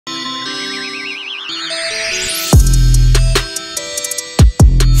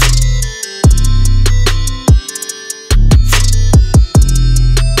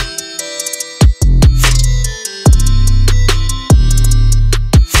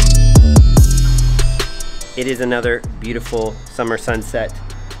It is another beautiful summer sunset.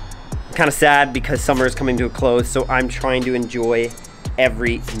 I'm kind of sad because summer is coming to a close, so I'm trying to enjoy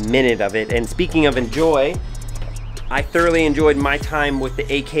every minute of it. And speaking of enjoy, I thoroughly enjoyed my time with the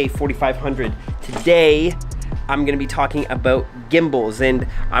AK-4500. Today, I'm gonna be talking about gimbals, and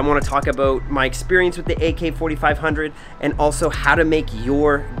I wanna talk about my experience with the AK-4500 and also how to make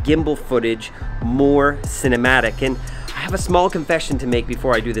your gimbal footage more cinematic. And I have a small confession to make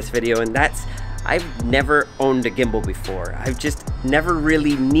before I do this video, and that's I've never owned a gimbal before. I've just never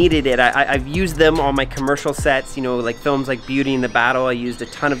really needed it. I've used them on my commercial sets, you know, like films like Beauty and the Battle. I used a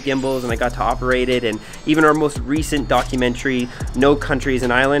ton of gimbals and I got to operate it. And even our most recent documentary, No Country is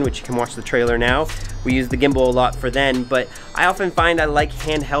an Island, which you can watch the trailer now, we used the gimbal a lot for then, but I often find I like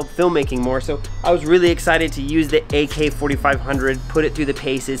handheld filmmaking more, so I was really excited to use the AK-4500, put it through the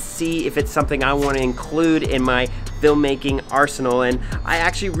paces, see if it's something I want to include in my filmmaking arsenal, and I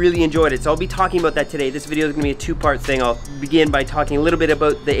actually really enjoyed it. So I'll be talking about that today. This video is going to be a two-part thing. I'll begin by talking a little bit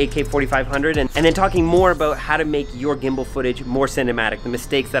about the AK-4500 and then talking more about how to make your gimbal footage more cinematic, the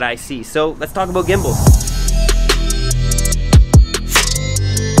mistakes that I see. So let's talk about gimbals.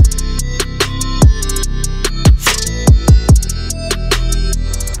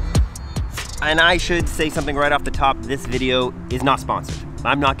 And I should say something right off the top, this video is not sponsored.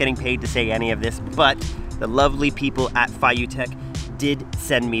 I'm not getting paid to say any of this, but the lovely people at FOR did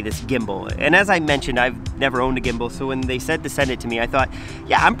send me this gimbal. And as I mentioned, I've never owned a gimbal, so when they said to send it to me, I thought,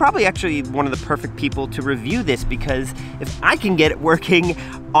 yeah, I'm probably actually one of the perfect people to review this, because if I can get it working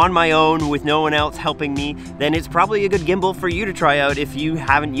on my own with no one else helping me, then it's probably a good gimbal for you to try out if you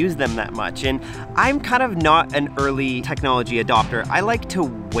haven't used them that much. And I'm kind of not an early technology adopter. I like to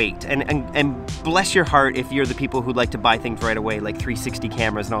wait, and bless your heart if you're the people who like to buy things right away, like 360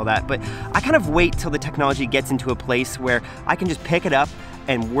 cameras and all that, but I kind of wait till the technology gets into a place where I can just pick it up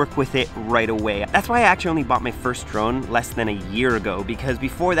and work with it right away. That's why I actually only bought my first drone less than a year ago, because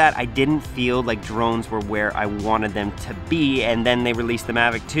before that I didn't feel like drones were where I wanted them to be, and then they released the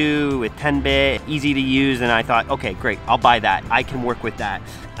Mavic 2 with 10-bit, easy to use, and I thought, okay, great, I'll buy that. I can work with that.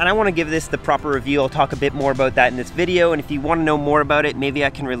 And I want to give this the proper review. I'll talk a bit more about that in this video, and if you want to know more about it, maybe I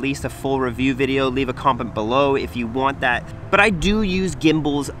can release a full review video. Leave a comment below if you want that. But I do use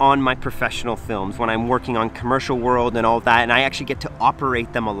gimbals on my professional films when I'm working on commercial world and all that, and I actually get to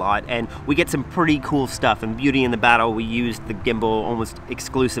operate them a lot, and we get some pretty cool stuff. In Beauty and the Battle, we used the gimbal almost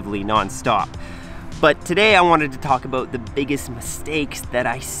exclusively non-stop. But today I wanted to talk about the biggest mistakes that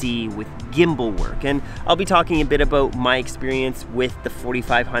I see with gimbal work, and I'll be talking a bit about my experience with the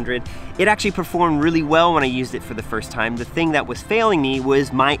 4500. It actually performed really well when I used it for the first time. The thing that was failing me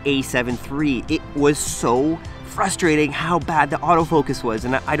was my A7 III. It was so frustrating how bad the autofocus was,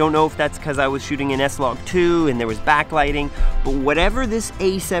 and I don't know if that's because I was shooting in S-Log2 and there was backlighting, but whatever this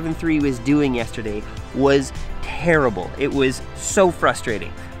A7 III was doing yesterday was terrible. It was so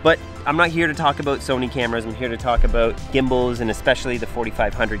frustrating. But I'm not here to talk about Sony cameras, I'm here to talk about gimbals, and especially the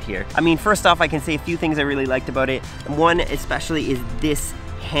 4500 here. I mean, first off, I can say a few things I really liked about it. One especially is this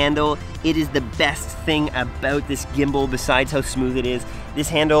handle. It is the best thing about this gimbal besides how smooth it is. This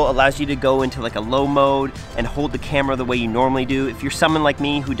handle allows you to go into like a low mode and hold the camera the way you normally do. If you're someone like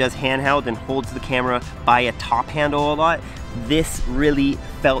me who does handheld and holds the camera by a top handle a lot, this really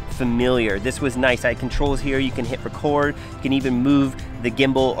felt familiar. This was nice. I had controls here. You can hit record. You can even move the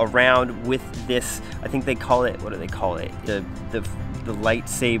gimbal around with this. I think they call it, what do they call it? The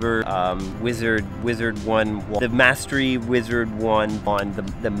lightsaber Wizard 1, the Mastery Wizard 1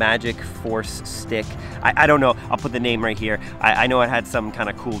 on the Magic Force stick. I don't know, I'll put the name right here. I know it had some kind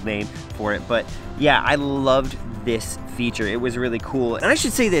of cool name for it, but yeah, I loved this feature. It was really cool. And I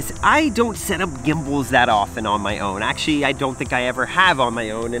should say this, I don't set up gimbals that often on my own. Actually, I don't think I ever have on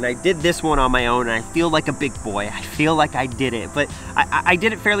my own, and I did this one on my own, and I feel like a big boy. I feel like I did it, but I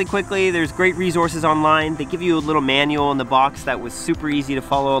did it fairly quickly. There's great resources online. They give you a little manual in the box that was super easy to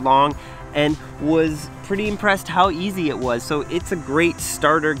follow along, and was pretty impressed how easy it was. So it's a great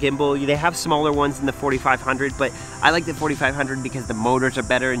starter gimbal. They have smaller ones in the 4500, but I like the 4500 because the motors are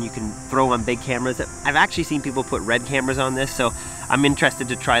better and you can throw on big cameras. I've actually seen people put red cameras on this, so I'm interested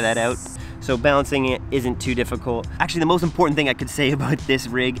to try that out. So balancing it isn't too difficult. Actually, the most important thing I could say about this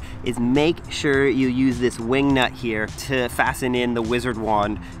rig is make sure you use this wing nut here to fasten in the Wizard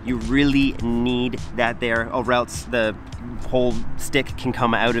wand. You really need that there, or else the whole stick can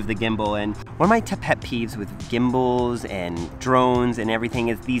come out of the gimbal. And one of my pet peeves with gimbals and drones and everything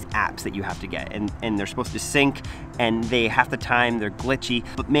is these apps that you have to get, and they're supposed to sync, and half the time they're glitchy.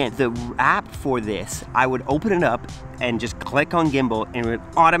 But man, the app for this, I would open it up and just click on gimbal and it would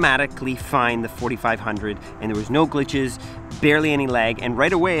automatically find the 4500, and there was no glitches, barely any lag, and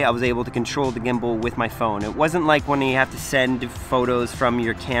right away I was able to control the gimbal with my phone. It wasn't like when you have to send photos from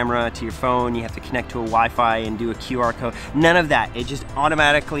your camera to your phone, you have to connect to a Wi-Fi and do a QR code. None of that. It just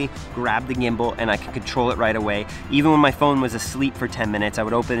automatically grabbed the gimbal and I could control it right away. Even when my phone was asleep for 10 minutes, I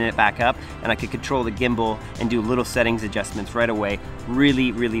would open it back up and I could control the gimbal and do little settings adjustments right away.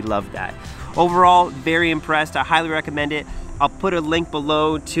 Really, really loved that. Overall, very impressed. I highly recommend it. I'll put a link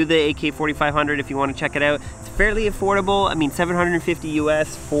below to the AK-4500 if you want to check it out. It's fairly affordable. I mean, $750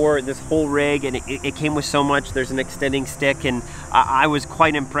 US for this whole rig, and it came with so much. There's an extending stick, and I was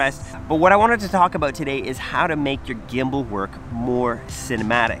quite impressed. But what I wanted to talk about today is how to make your gimbal work more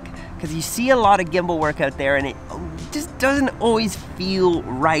cinematic. Because you see a lot of gimbal work out there and it just doesn't always feel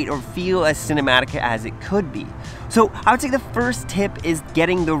right or feel as cinematic as it could be. So I would say the first tip is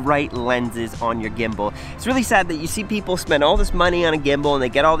getting the right lenses on your gimbal. It's really sad that you see people spend all this money on a gimbal and they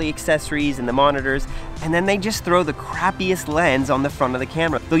get all the accessories and the monitors, and then they just throw the crappiest lens on the front of the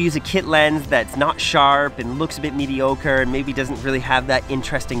camera. They'll use a kit lens that's not sharp and looks a bit mediocre and maybe doesn't really have that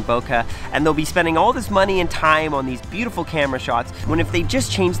interesting bokeh, and they'll be spending all this money and time on these beautiful camera shots when if they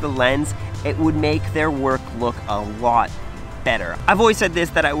just change the lens, it would make their work look a lot better. I've always said this,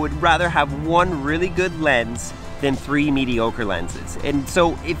 that I would rather have one really good lens than 3 mediocre lenses. And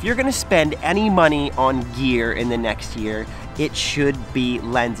so if you're gonna spend any money on gear in the next year, it should be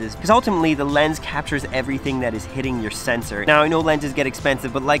lenses, because ultimately the lens captures everything that is hitting your sensor. Now I know lenses get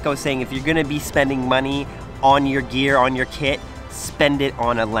expensive, but like I was saying, if you're gonna be spending money on your gear, on your kit, spend it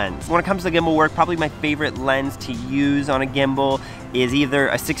on a lens. When it comes to gimbal work, probably my favorite lens to use on a gimbal is either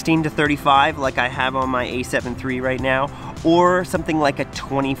a 16-35 like I have on my A7 III right now, or something like a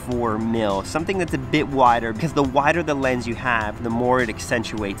 24mm, something that's a bit wider, because the wider the lens you have, the more it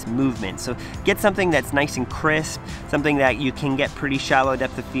accentuates movement. So get something that's nice and crisp, something that you can get pretty shallow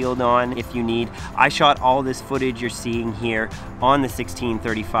depth of field on if you need. I shot all this footage you're seeing here on the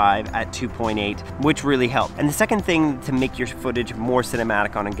 16-35 at 2.8, which really helped. And the second thing to make your footage more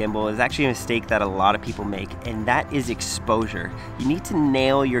cinematic on a gimbal is actually a mistake that a lot of people make, and that is exposure. You need to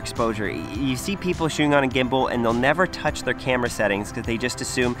nail your exposure. You see people shooting on a gimbal and they'll never touch their camera settings because they just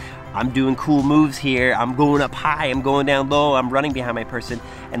assume I'm doing cool moves here, I'm going up high, I'm going down low, I'm running behind my person,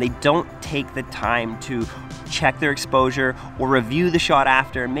 and they don't take the time to check their exposure or review the shot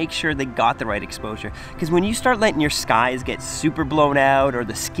after and make sure they got the right exposure. Because when you start letting your skies get super blown out or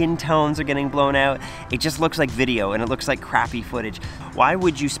the skin tones are getting blown out, it just looks like video and it looks like crappy footage. Why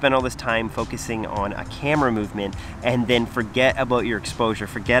would you spend all this time focusing on a camera movement and then forget about your exposure,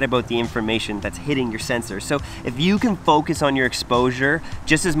 forget about the information that's hitting your sensor? So if you can focus on your exposure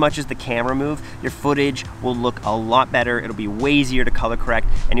just as much as the camera move, your footage will look a lot better, it'll be way easier to color correct,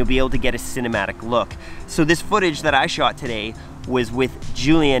 and you'll be able to get a cinematic look. So this footage that I shot today was with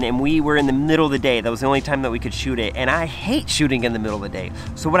Julian, and we were in the middle of the day. That was the only time that we could shoot it, and I hate shooting in the middle of the day.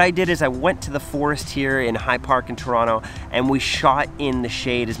 So what I did is I went to the forest here in High Park in Toronto, and we shot in the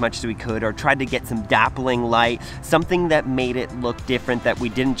shade as much as we could, or tried to get some dappling light, something that made it look different, that we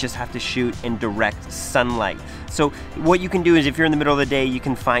didn't just have to shoot in direct sunlight. So what you can do is if you're in the middle of the day, you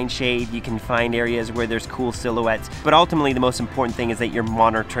can find shade, you can find areas where there's cool silhouettes, but ultimately the most important thing is that you're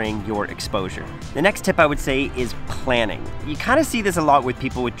monitoring your exposure. The next tip I would say is planning. You kind of see this a lot with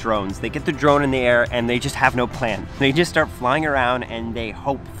people with drones. They get the drone in the air and they just have no plan. They just start flying around and they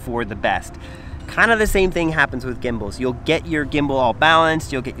hope for the best. Kind of the same thing happens with gimbals. You'll get your gimbal all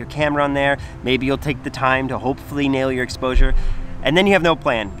balanced, you'll get your camera on there, maybe you'll take the time to hopefully nail your exposure, and then you have no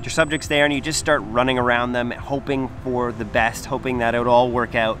plan. Your subject's there and you just start running around them, hoping for the best, hoping that it'll all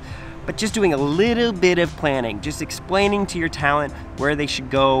work out. But just doing a little bit of planning, just explaining to your talent where they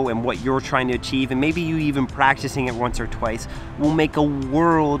should go and what you're trying to achieve, and maybe you even practicing it once or twice, will make a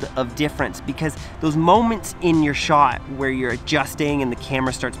world of difference, because those moments in your shot where you're adjusting and the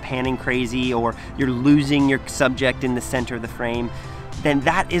camera starts panning crazy, or you're losing your subject in the center of the frame, then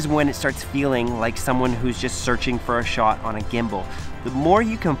that is when it starts feeling like someone who's just searching for a shot on a gimbal. The more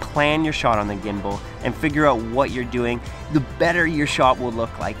you can plan your shot on the gimbal and figure out what you're doing, the better your shot will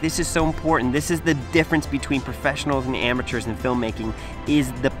look like. This is so important. This is the difference between professionals and amateurs in filmmaking,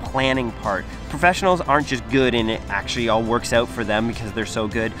 is the planning part. Professionals aren't just good and it actually all works out for them because they're so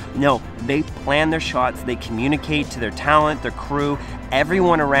good. No, they plan their shots, they communicate to their talent, their crew,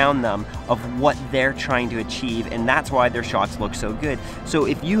 everyone around them of what they're trying to achieve, and that's why their shots look so good. So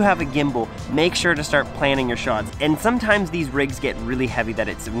if you have a gimbal, make sure to start planning your shots. And sometimes these rigs get really heavy that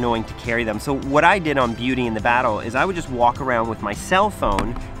it's annoying to carry them. So what I did on Beauty in the Battle is I would just walk around with my cell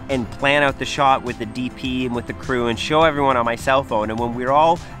phone and plan out the shot with the DP and with the crew and show everyone on my cell phone. And when we're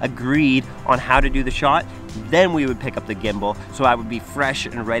all agreed on how to do the shot, then we would pick up the gimbal so I would be fresh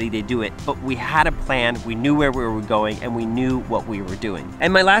and ready to do it. But we had a plan, we knew where we were going, and we knew what we were doing.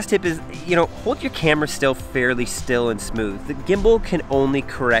 And my last tip is, hold your camera still fairly still and smooth. The gimbal can only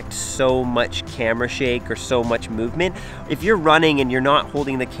correct so much camera shake or so much movement. If you're running and you're not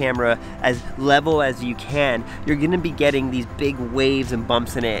holding the camera as level as you can, you're gonna be getting these big waves and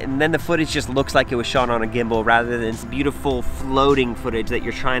bumps in it, and then the footage just looks like it was shot on a gimbal rather than this beautiful floating footage that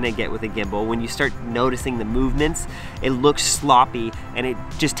you're trying to get with a gimbal. When you start noticing the movements, it looks sloppy and it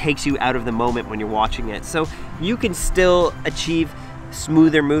just takes you out of the moment when you're watching it. So you can still achieve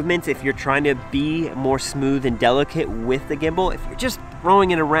smoother movements if you're trying to be more smooth and delicate with the gimbal. If you're just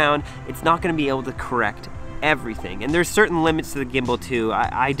throwing it around, it's not going to be able to correct everything. And there's certain limits to the gimbal too.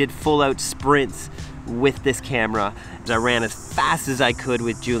 I did full out sprints with this camera. I ran as fast as I could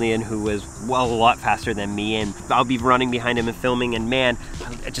with Julian, who was a lot faster than me, and I'll be running behind him and filming, and man,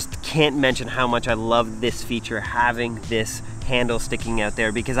 I just can't mention how much I love this feature, having this handle sticking out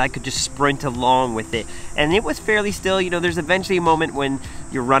there, because I could just sprint along with it. And it was fairly still. There's eventually a moment when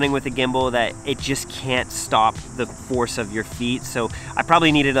you're running with a gimbal that it just can't stop the force of your feet. So I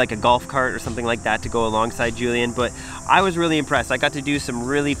probably needed like a golf cart or something like that to go alongside Julian, but I was really impressed. I got to do some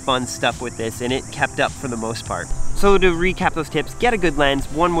really fun stuff with this, and it kept up for the most part. So to recap those tips, get a good lens.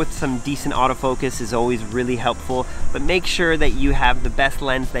 One with some decent autofocus is always really helpful, but make sure that you have the best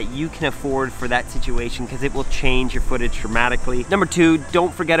lens that you can afford for that situation, because it will change your footage dramatically. Number two,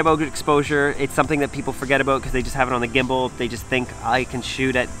 don't forget about good exposure. It's something that people forget about because they just have it on the gimbal. They just think I can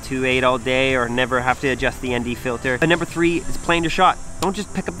shoot at 2.8 all day or never have to adjust the ND filter. And number three is plan your shot. Don't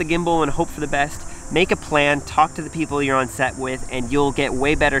just pick up the gimbal and hope for the best. Make a plan, talk to the people you're on set with, and you'll get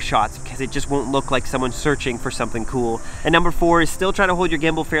way better shots because it just won't look like someone searching for something cool. And number four is still try to hold your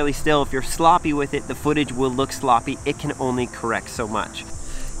gimbal fairly still. If you're sloppy with it, the footage will look sloppy. It can only correct so much.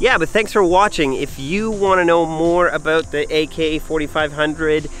 Yeah, but thanks for watching. If you want to know more about the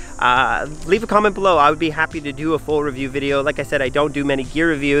AK4500, leave a comment below. I would be happy to do a full review video. Like I said, I don't do many gear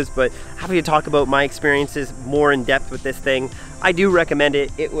reviews, but happy to talk about my experiences more in depth with this thing. I do recommend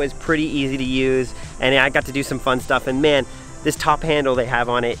it. It was pretty easy to use, and I got to do some fun stuff. And man, this top handle they have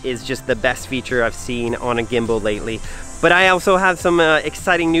on it is just the best feature I've seen on a gimbal lately. But I also have some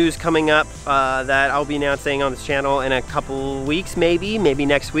exciting news coming up that I'll be announcing on this channel in a couple weeks, maybe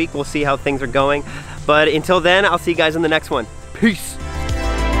next week. We'll see how things are going. But until then, I'll see you guys in the next one. Peace.